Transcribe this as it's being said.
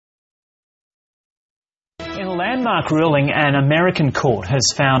a landmark ruling, an American court has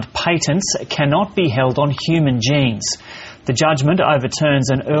found patents cannot be held on human genes. The judgment overturns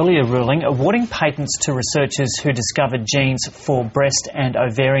an earlier ruling awarding patents to researchers who discovered genes for breast and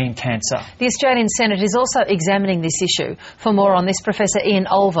ovarian cancer. The Australian Senate is also examining this issue. For more on this, Professor Ian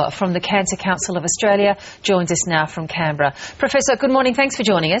Olver from the Cancer Council of Australia joins us now from Canberra. Professor, good morning. Thanks for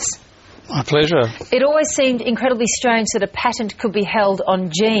joining us. My pleasure. It always seemed incredibly strange that a patent could be held on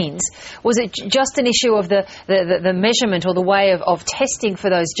genes. Was it just an issue of the measurement or the way of testing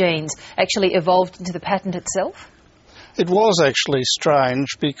for those genes actually evolved into the patent itself? It was actually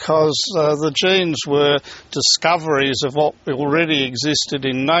strange because the genes were discoveries of what already existed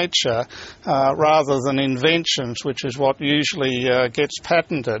in nature rather than inventions, which is what usually gets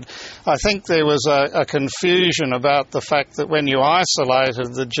patented. I think there was a confusion about the fact that when you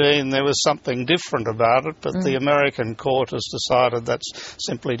isolated the gene there was something different about it, but the American court has decided that's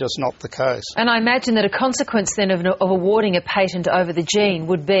simply just not the case. And I imagine that a consequence then of awarding a patent over the gene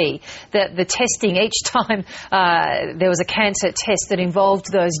would be that the testing each time there was a cancer test that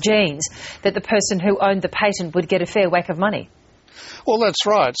involved those genes, that the person who owned the patent would get a fair whack of money. Well, that's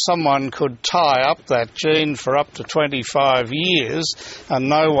right. Someone could tie up that gene for up to 25 years and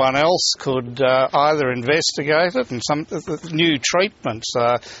no one else could either investigate it, and some new treatments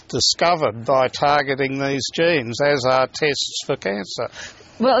are discovered by targeting these genes, as are tests for cancer.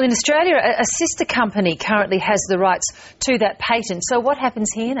 Well, in Australia, a sister company currently has the rights to that patent. So what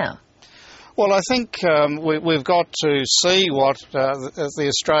happens here now? Well, I think we've got to see what the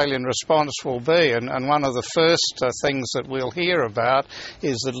Australian response will be, and one of the first things that we'll hear about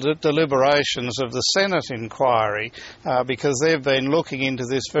is the deliberations of the Senate inquiry, because they've been looking into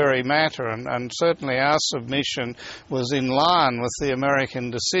this very matter, and certainly our submission was in line with the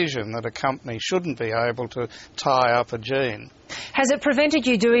American decision that a company shouldn't be able to tie up a gene. Has it prevented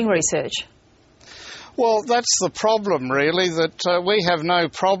you doing research? Well, that's the problem, really, that we have no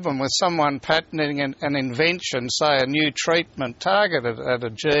problem with someone patenting an invention, say a new treatment targeted at a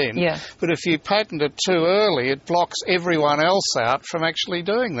gene. Yeah. But if you patent it too early, it blocks everyone else out from actually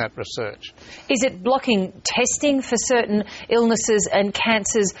doing that research. Is it blocking testing for certain illnesses and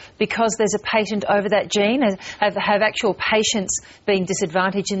cancers because there's a patent over that gene? Have actual patients been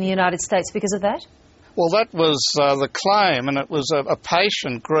disadvantaged in the United States because of that? Well, that was the claim, and it was a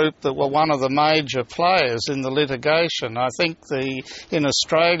patient group that were one of the major players in the litigation. I think in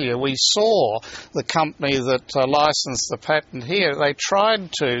Australia we saw the company that licensed the patent here. They tried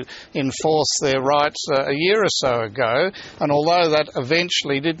to enforce their rights a year or so ago, and although that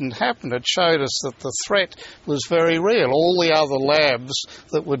eventually didn't happen, it showed us that the threat was very real. All the other labs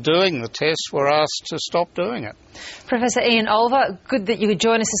that were doing the tests were asked to stop doing it. Professor Ian Olver, good that you could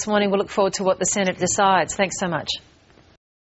join us this morning. We'll look forward to what the Senate decides. Thanks so much.